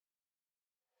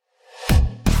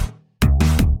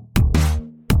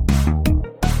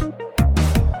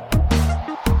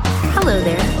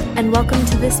and welcome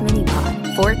to this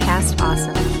mini-pod, Forecast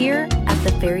Awesome, here at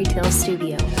the Fairy Tale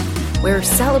Studio, where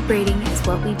celebrating is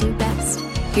what we do best.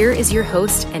 Here is your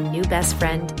host and new best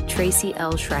friend, Tracy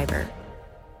L. Schreiber.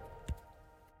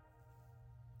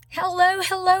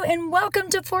 Hello, and welcome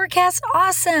to Forecast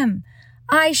Awesome.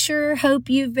 I sure hope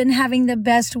you've been having the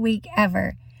best week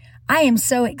ever. I am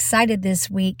so excited this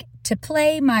week to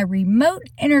play my remote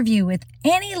interview with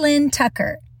Annie Lynn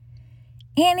Tucker.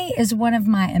 Annie is one of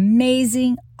my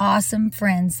amazing, awesome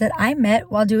friends that I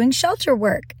met while doing shelter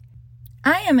work.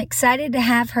 I am excited to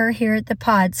have her here at the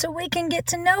pod so we can get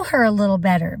to know her a little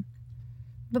better.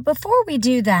 But before we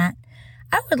do that,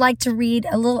 I would like to read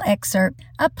a little excerpt,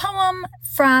 a poem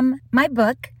from my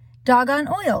book, Doggone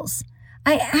Oils.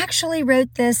 I actually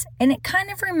wrote this, and it kind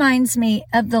of reminds me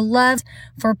of the love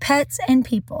for pets and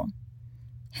people.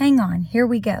 Hang on, here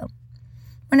we go.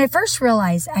 When I first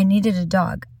realized I needed a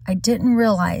dog, I didn't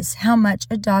realize how much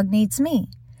a dog needs me.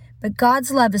 But God's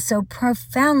love is so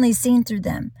profoundly seen through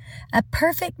them, a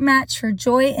perfect match for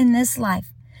joy in this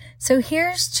life. So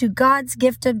here's to God's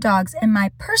gift of dogs and my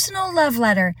personal love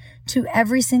letter to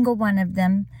every single one of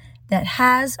them that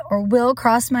has or will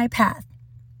cross my path.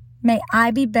 May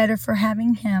I be better for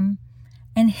having him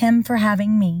and him for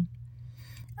having me.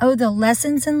 Oh, the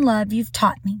lessons in love you've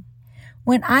taught me.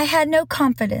 When I had no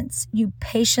confidence, you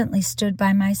patiently stood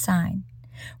by my side.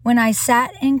 When I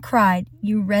sat and cried,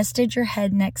 you rested your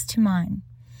head next to mine.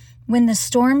 When the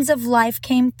storms of life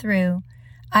came through,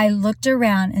 I looked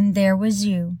around and there was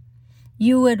you.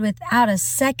 You would, without a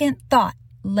second thought,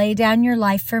 lay down your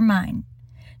life for mine,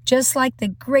 just like the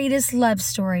greatest love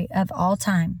story of all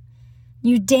time.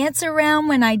 You dance around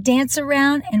when I dance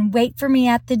around and wait for me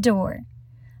at the door.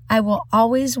 I will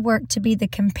always work to be the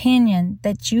companion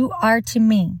that you are to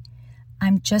me.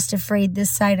 I'm just afraid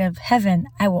this side of heaven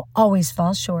I will always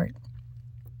fall short.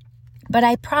 But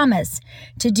I promise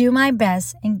to do my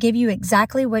best and give you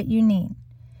exactly what you need.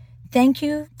 Thank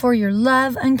you for your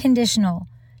love unconditional.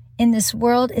 In this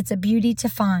world, it's a beauty to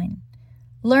find.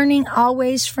 Learning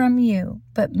always from you,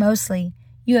 but mostly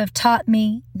you have taught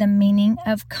me the meaning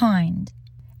of kind.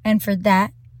 And for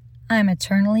that, I'm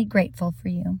eternally grateful for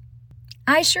you.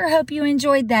 I sure hope you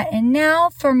enjoyed that. And now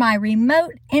for my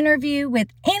remote interview with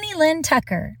Annie Lynn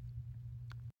Tucker.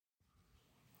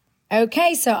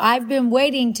 Okay, so I've been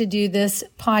waiting to do this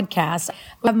podcast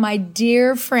with my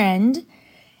dear friend,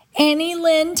 Annie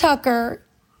Lynn Tucker.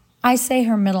 I say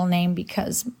her middle name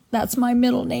because that's my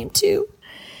middle name too.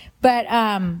 But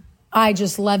I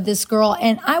just love this girl,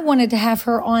 and I wanted to have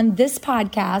her on this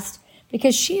podcast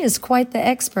because she is quite the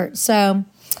expert. So,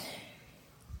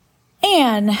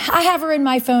 Anne, I have her in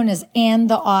my phone as Anne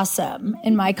the Awesome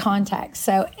in my contacts.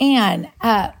 So, Anne,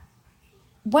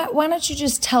 why don't you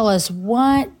just tell us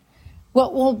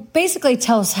basically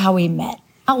tell us how we met.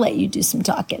 I'll let you do some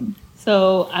talking.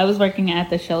 So I was working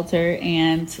at the shelter,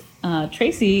 and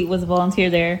Tracy was a volunteer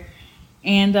there.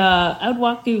 And I would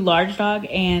walk through Large Dog,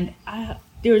 and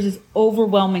there was this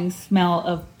overwhelming smell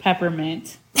of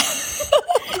peppermint.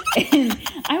 And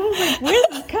I was like, where's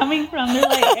this coming from? They're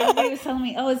like, everybody was telling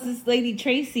me, oh, it's this lady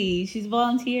Tracy. She's a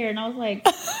volunteer. And I was like,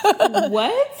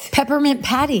 what? Peppermint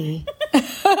Patty.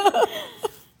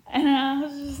 And I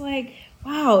was just like,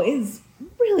 wow, it's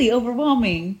really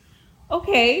overwhelming.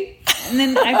 Okay. And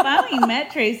then I finally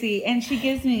met Tracy, and she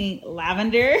gives me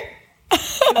lavender.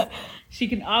 She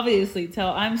can obviously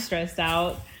tell I'm stressed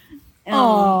out.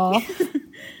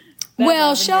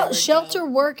 Well, shelter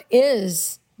work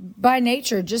is, by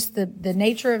nature, just the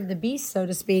nature of the beast, so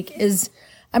to speak, it's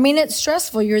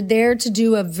stressful. You're there to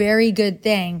do a very good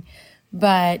thing.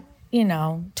 But,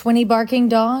 20 barking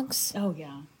dogs. Oh,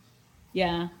 yeah.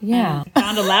 Yeah. Yeah. I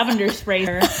found a lavender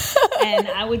sprayer, and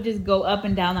I would just go up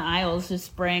and down the aisles just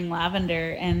spraying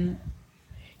lavender, and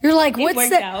you're like, what's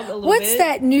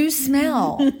that new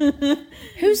smell?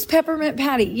 Who's Peppermint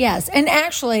Patty? Yes. And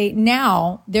actually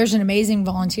now there's an amazing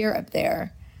volunteer up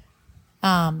there,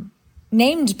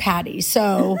 named Patty.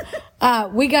 So,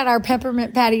 we got our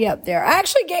Peppermint Patty up there. I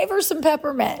actually gave her some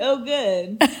peppermint. Oh,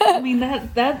 good. I mean,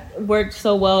 that worked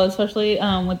so well, especially,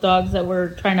 with dogs that were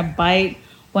trying to bite.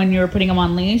 When you were putting them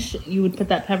on leash, you would put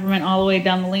that peppermint all the way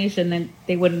down the leash, and then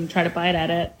they wouldn't try to bite at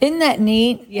it. Isn't that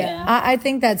neat? Yeah. I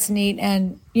think that's neat.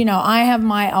 And, I have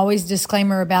my always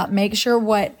disclaimer about make sure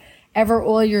whatever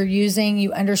oil you're using,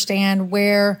 you understand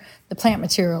where the plant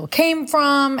material came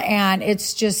from, and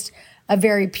it's just a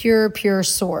very pure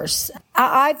source.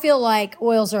 I feel like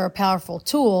oils are a powerful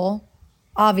tool,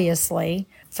 obviously,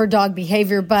 for dog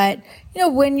behavior. But,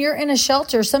 when you're in a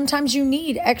shelter, sometimes you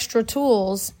need extra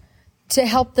tools to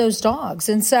help those dogs.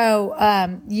 And so,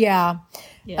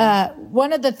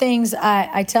 One of the things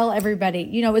I tell everybody,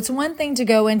 it's one thing to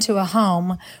go into a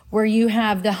home where you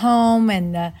have the home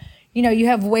and you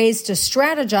have ways to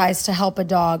strategize to help a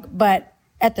dog, but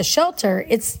at the shelter,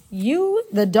 it's you,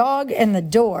 the dog, and the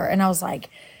door. And I was like,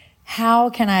 how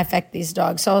can I affect these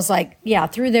dogs? So I was like, yeah,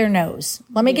 through their nose.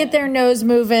 Let me get their nose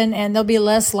moving, and they'll be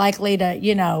less likely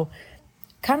to,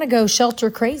 kind of go shelter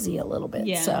crazy a little bit.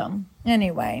 Yeah. So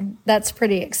anyway, that's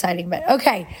pretty exciting. But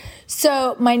okay,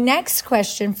 so my next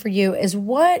question for you is,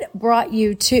 what brought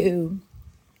you to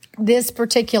this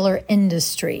particular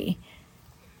industry?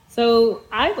 So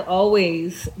I've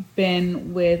always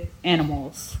been with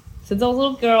animals. Since I was a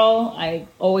little girl, I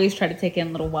always tried to take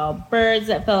in little wild birds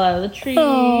that fell out of the tree.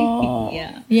 Oh,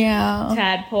 yeah.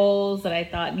 Tadpoles that I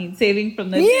thought need saving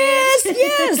from the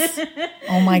Yes.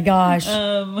 Oh my gosh.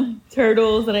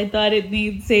 Turtles that I thought it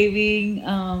needs saving.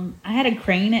 I had a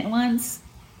crane at once.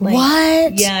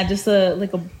 What? Yeah, just a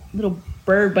little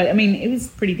bird, but I mean it was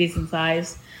pretty decent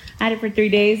size. I had it for 3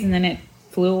 days and then it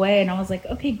flew away, and I was like,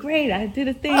 okay, great, I did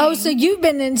a thing. Oh, so you've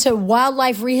been into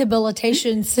wildlife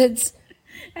rehabilitation since.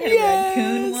 I had a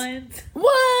raccoon once.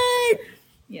 What?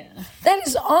 Yeah. That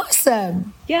is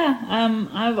awesome. Yeah.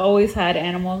 I've always had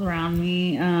animals around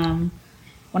me.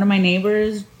 One of my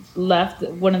neighbors left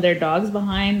one of their dogs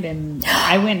behind, and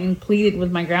I went and pleaded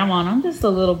with my grandma, and I'm just a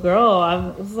little girl. I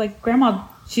was like, Grandma,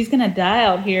 she's going to die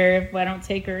out here if I don't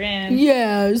take her in.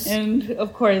 Yes. And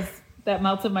of course, that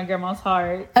melted my grandma's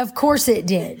heart. Of course it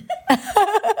did.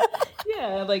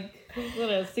 Yeah, like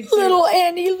little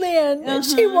Annie Lynn.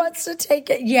 She wants to take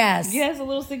it. Yes. Yes, a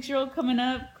little 6-year-old coming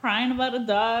up crying about a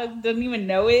dog, doesn't even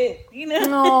know it,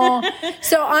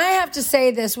 So I have to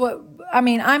say this.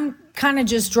 I'm kind of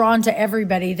just drawn to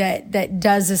everybody that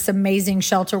does this amazing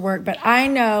shelter work, but I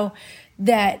know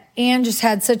that Ann just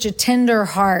had such a tender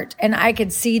heart, and I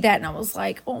could see that, and I was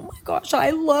like, oh my gosh, I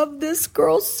love this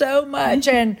girl so much.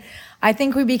 And I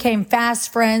think we became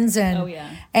fast friends, and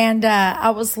I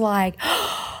was like,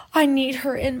 I need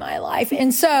her in my life.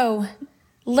 And so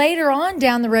later on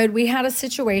down the road, we had a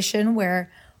situation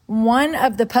where one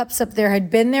of the pups up there had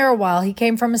been there a while. He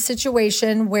came from a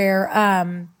situation where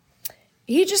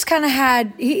he just kind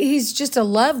of he's just a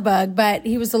love bug, but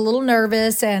he was a little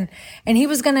nervous, and he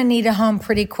was going to need a home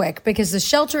pretty quick because the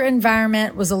shelter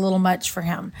environment was a little much for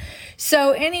him.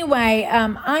 So anyway,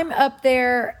 I'm up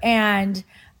there and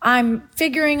I'm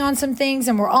figuring on some things,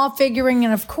 and we're all figuring,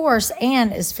 and of course,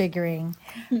 Ann is figuring.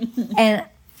 And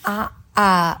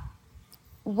why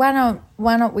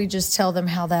don't we just tell them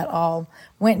how that all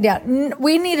went down?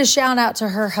 We need a shout out to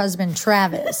her husband,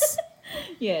 Travis.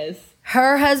 Yes.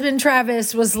 Her husband,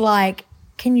 Travis, was like,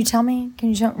 can you tell me?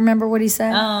 Remember what he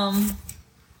said? Oh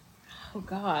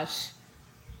gosh.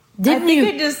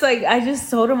 I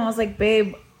just told him, I was like,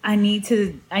 babe, I need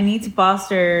to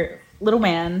foster little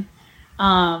man.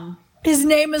 His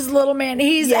name is Little Man.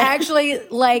 He's actually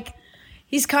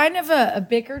he's kind of a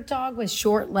bigger dog with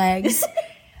short legs.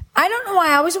 I don't know why.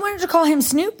 I always wanted to call him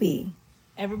Snoopy.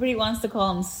 Everybody wants to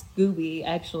call him Scooby,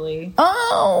 actually.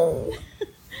 Oh.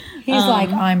 He's like,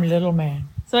 I'm Little Man.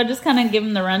 So I just kind of give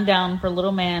him the rundown for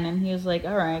Little Man, and he was like,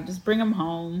 all right, just bring him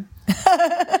home.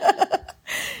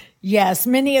 Yes,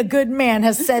 many a good man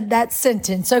has said that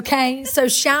sentence, okay? So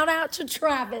shout out to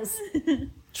Travis.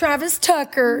 Travis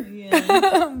Tucker.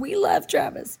 Yeah. We love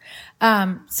Travis.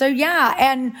 So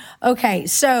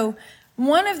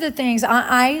one of the things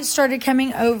I started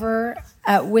coming over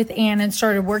with Ann and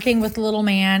started working with Little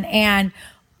Man, and,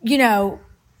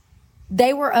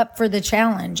 they were up for the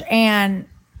challenge, and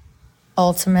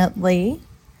ultimately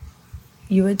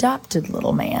you adopted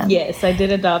Little Man. Yes, I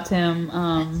did adopt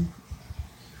him.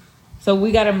 So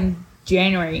we got him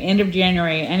end of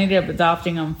January. I ended up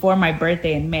adopting him for my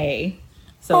birthday in May.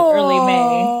 So early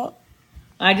May.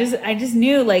 I just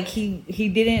knew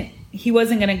he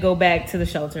wasn't going to go back to the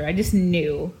shelter. I just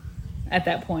knew at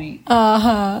that point.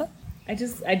 Uh-huh. I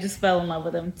just fell in love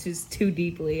with him just too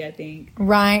deeply, I think.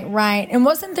 Right. And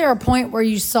wasn't there a point where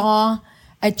you saw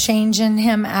a change in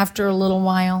him after a little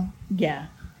while? Yeah.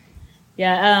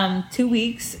 2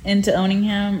 weeks into owning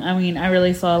him, I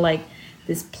really saw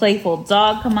this playful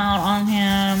dog come out on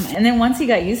him. And then once he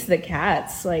got used to the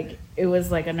cats, it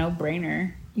was a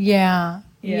no-brainer. Yeah.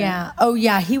 Oh,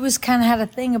 yeah. He was kind of had a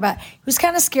thing about, he was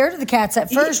kind of scared of the cats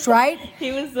at first, right?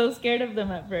 He was so scared of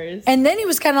them at first. And then he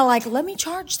was kind of like, let me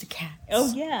charge the cats.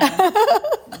 Oh, yeah.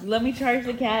 Let me charge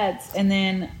the cats. And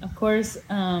then, of course,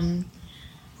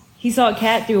 he saw a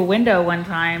cat through a window one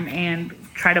time and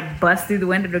tried to bust through the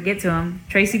window to get to him.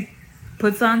 Tracy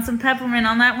puts on some peppermint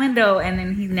on that window, and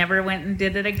then he never went and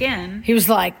did it again. He was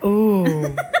like,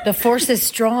 ooh, the force is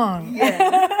strong.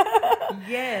 Yeah.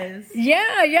 Yes.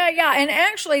 Yeah. And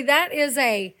actually that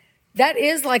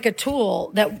is like a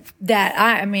tool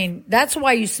that's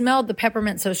why you smelled the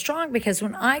peppermint so strong, because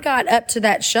when I got up to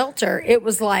that shelter, it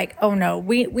was like, oh no,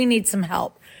 we need some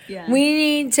help. Yeah. We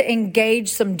need to engage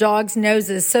some dogs'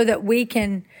 noses so that we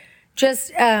can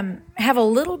just have a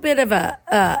little bit of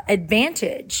a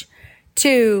advantage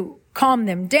to calm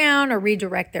them down or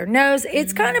redirect their nose.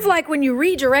 It's kind of like when you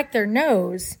redirect their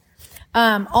nose,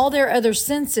 all their other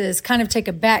senses kind of take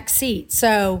a back seat.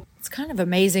 So it's kind of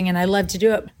amazing, and I love to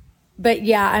do it. But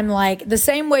yeah, I'm like, the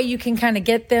same way you can kind of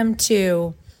get them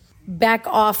to back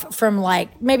off from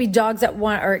like maybe dogs that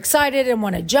are excited and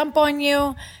want to jump on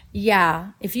you.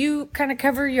 Yeah. If you kind of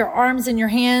cover your arms and your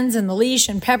hands and the leash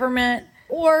and peppermint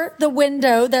or the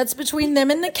window that's between them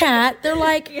and the cat, they're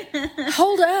like,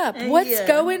 hold up, what's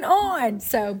going on?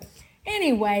 So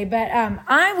anyway, but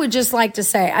I would just like to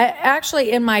say, I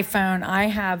actually in my phone, I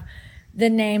have the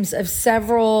names of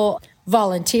several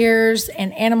volunteers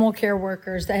and animal care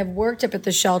workers that have worked up at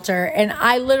the shelter. And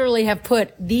I literally have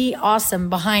put the awesome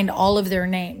behind all of their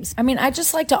names. I mean, I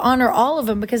just like to honor all of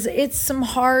them because it's some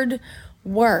hard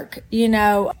work,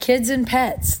 kids and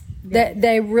pets, that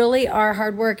they really are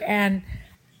hard work. And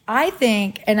I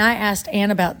think, and I asked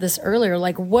Anne about this earlier,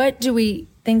 like, what do we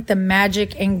think the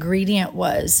magic ingredient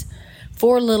was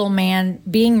for little man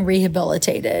being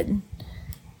rehabilitated?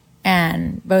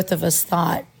 And both of us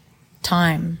thought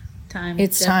time.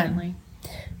 It's definitely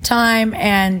time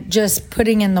and just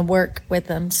putting in the work with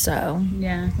them. So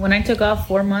yeah, when I took off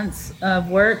 4 months of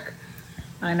work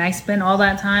and I spent all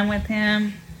that time with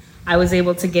him, I was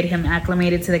able to get him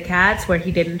acclimated to the cats, where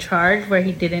he didn't charge, where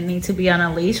he didn't need to be on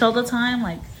a leash all the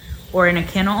time, or in a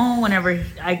kennel whenever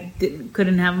I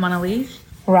couldn't have him on a leash.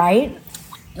 Right.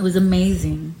 It was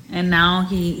amazing, and now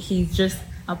he's just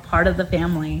a part of the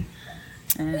family.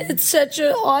 And it's such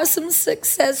an awesome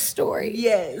success story.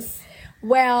 Yes.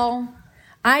 Well,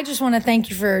 I just want to thank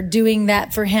you for doing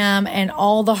that for him and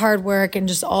all the hard work and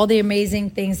just all the amazing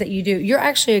things that you do. You're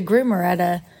actually a groomer at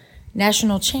a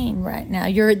national chain right now.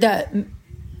 You're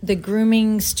the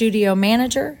grooming studio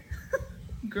manager.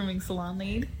 Grooming salon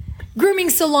lead. Grooming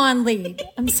salon lead.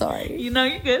 I'm sorry. You're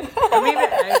good. I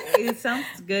mean, it sounds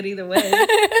good either way.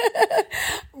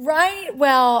 Right?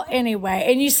 Well, anyway.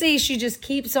 And you see, she just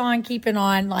keeps on keeping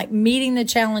on, like meeting the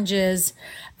challenges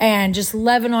and just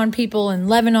loving on people and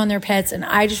loving on their pets. And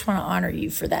I just want to honor you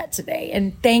for that today.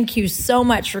 And thank you so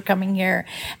much for coming here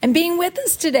and being with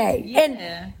us today. Yeah.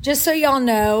 And just so y'all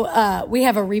know, we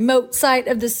have a remote site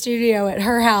of the studio at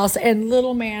her house, and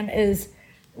little man is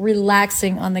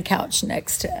relaxing on the couch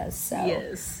next to us. So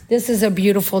yes, this is a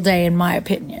beautiful day in my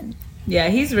opinion. Yeah,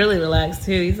 he's really relaxed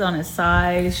too. He's on his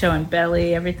side, showing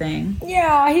belly, everything.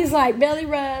 Yeah, he's like belly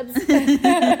rubs.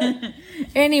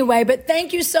 Anyway, but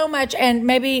thank you so much. And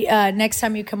maybe next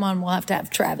time you come on, we'll have to have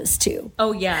Travis too.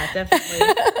 Oh yeah,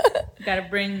 definitely. Got to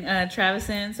bring Travis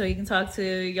in so he can talk to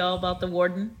y'all about the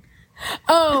warden.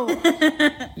 Oh,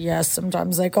 yes.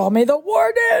 Sometimes they call me the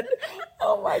warden.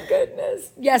 Oh my goodness.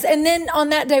 Yes. And then on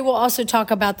that day, we'll also talk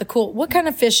about what kind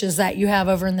of fish is that you have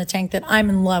over in the tank that I'm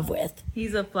in love with?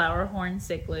 He's a flowerhorn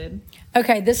cichlid.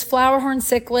 Okay. This flowerhorn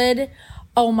cichlid.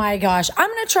 Oh my gosh. I'm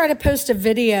going to try to post a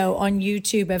video on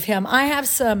YouTube of him. I have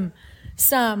some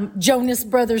Jonas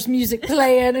Brothers music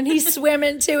playing and he's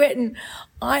swimming to it. And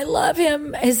I love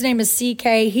him. His name is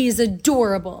CK. He's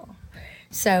adorable.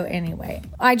 So anyway,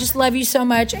 I just love you so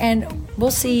much, and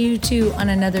we'll see you two on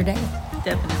another day.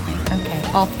 Definitely.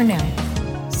 Okay, all for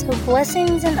now. So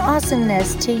blessings and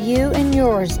awesomeness to you and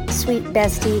yours, sweet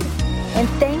bestie. And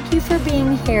thank you for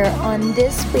being here on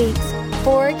this week's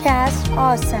Forecast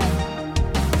Awesome.